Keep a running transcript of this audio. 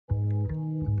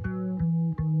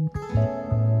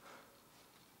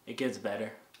It gets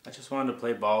better. I just wanted to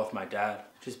play ball with my dad.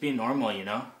 Just be normal, you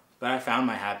know? But I found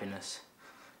my happiness.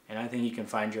 And I think you can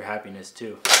find your happiness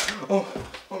too. Oh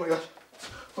my gosh.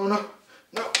 Oh no,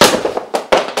 no.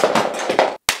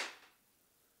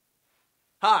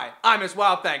 Hi, I'm Miss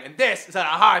Wild Thing, and this is a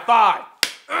high five.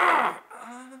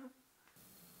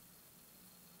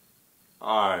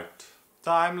 Art.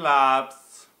 Time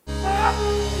lapse.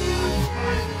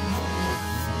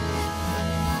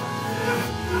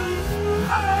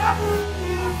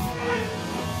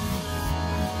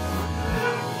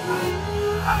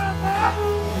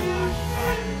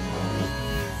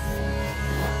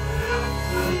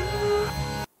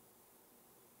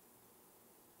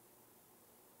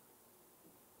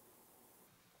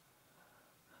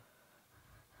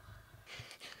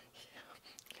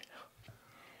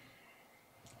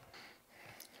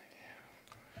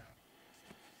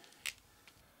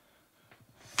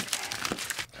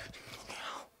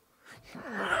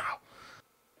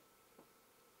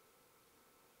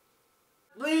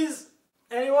 Please,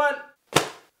 anyone?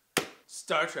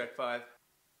 Star Trek 5.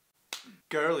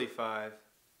 Girly 5.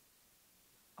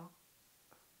 Oh.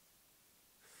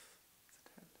 It's a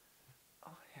 10.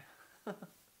 Oh, yeah.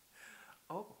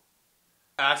 Oh.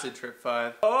 Acid Trip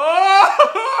 5.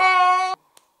 Oh!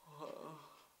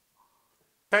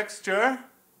 Texture.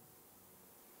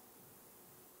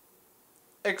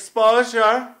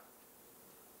 Exposure.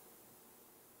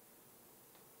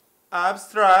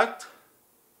 Abstract.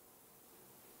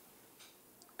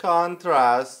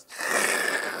 Contrast.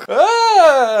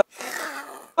 Ah!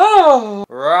 Oh!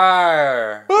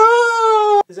 Rawr.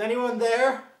 Ah! Is anyone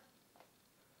there?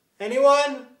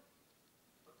 Anyone?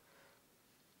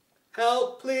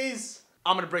 Help, please.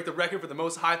 I'm gonna break the record for the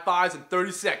most high fives in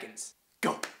 30 seconds.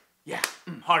 Go. Yeah.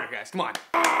 Harder, guys. Come on.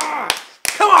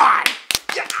 Come on.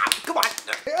 Yeah. Come on.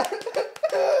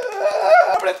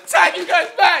 I'm gonna tag you guys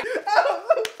back.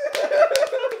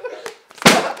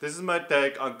 This is my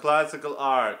take on classical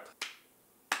art.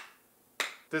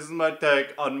 This is my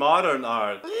take on modern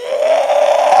art.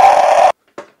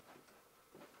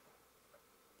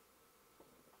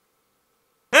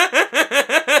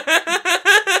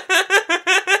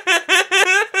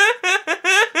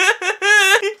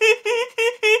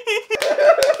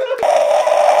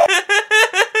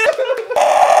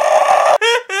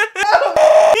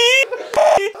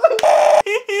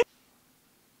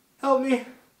 Help me.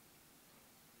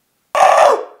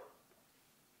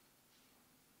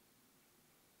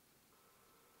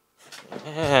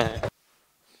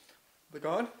 They're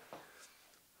gone?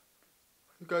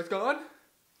 You guys gone?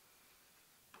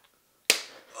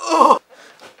 Oh!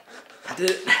 I did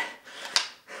it.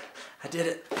 I did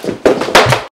it.